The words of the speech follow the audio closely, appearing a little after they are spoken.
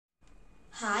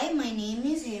Hi, my name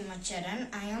is Hemacharan.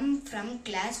 I am from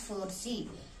class 4C.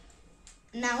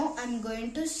 Now I am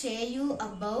going to say you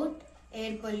about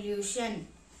air pollution.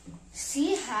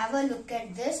 See, have a look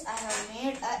at this. I have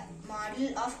made a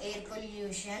model of air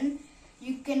pollution.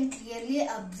 You can clearly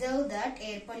observe that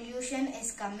air pollution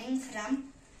is coming from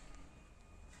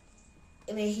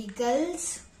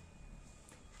vehicles,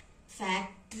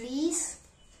 factories,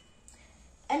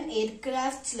 and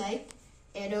aircrafts like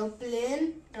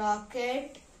aeroplane,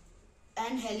 rocket,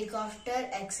 and helicopter,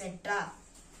 etc.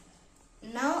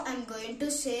 Now I'm going to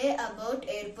say about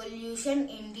air pollution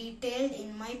in detail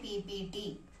in my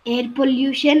PPT. Air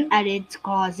pollution and its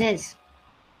causes.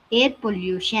 Air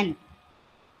pollution.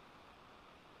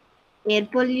 Air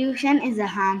pollution is a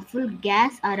harmful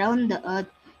gas around the earth.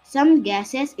 Some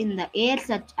gases in the air,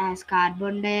 such as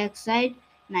carbon dioxide,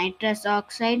 nitrous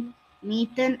oxide,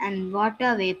 methane, and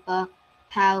water vapor,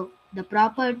 have the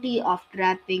property of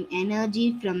trapping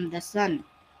energy from the sun.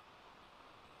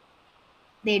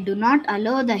 They do not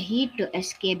allow the heat to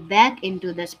escape back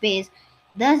into the space,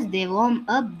 thus, they warm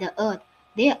up the earth.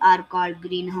 They are called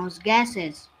greenhouse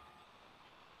gases.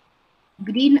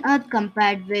 Green Earth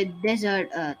compared with desert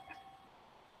Earth.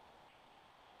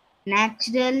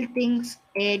 Natural things,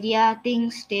 area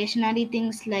things, stationary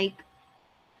things like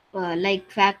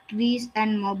factories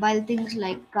and mobile things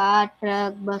like car,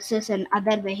 truck, buses, and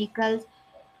other vehicles.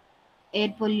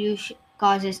 Air pollution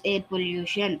causes air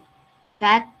pollution.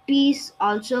 Factories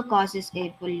also causes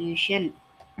air pollution.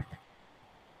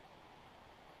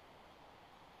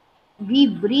 We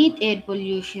breathe air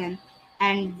pollution,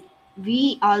 and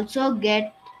we also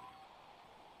get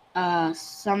uh,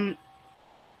 some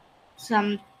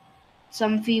some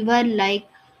some fever like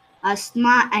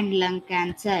asthma and lung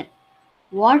cancer.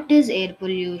 What is air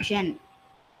pollution?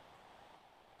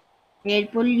 Air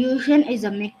pollution is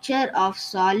a mixture of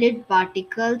solid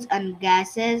particles and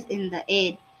gases in the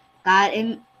air,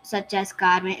 such as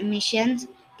car emissions,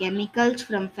 chemicals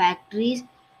from factories,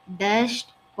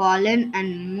 dust, pollen,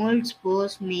 and mold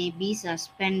spores may be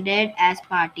suspended as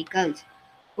particles.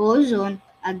 Ozone,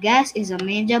 a gas, is a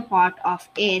major part of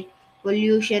air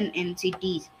pollution in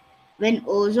cities. When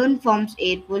ozone forms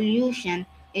air pollution,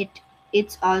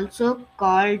 it's also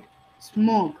called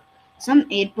smoke. Some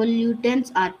air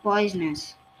pollutants are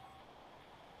poisonous.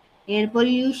 Air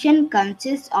pollution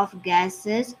consists of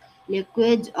gases,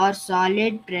 liquids, or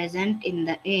solid present in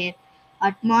the air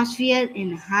atmosphere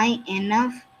in high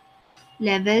enough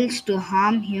levels to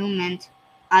harm humans,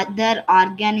 other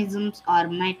organisms, or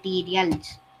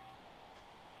materials.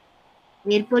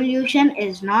 Air pollution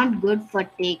is not good for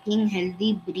taking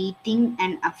healthy breathing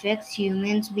and affects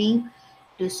humans being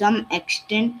to some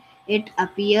extent. It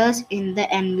appears in the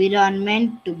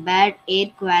environment to bad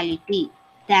air quality.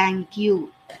 Thank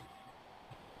you.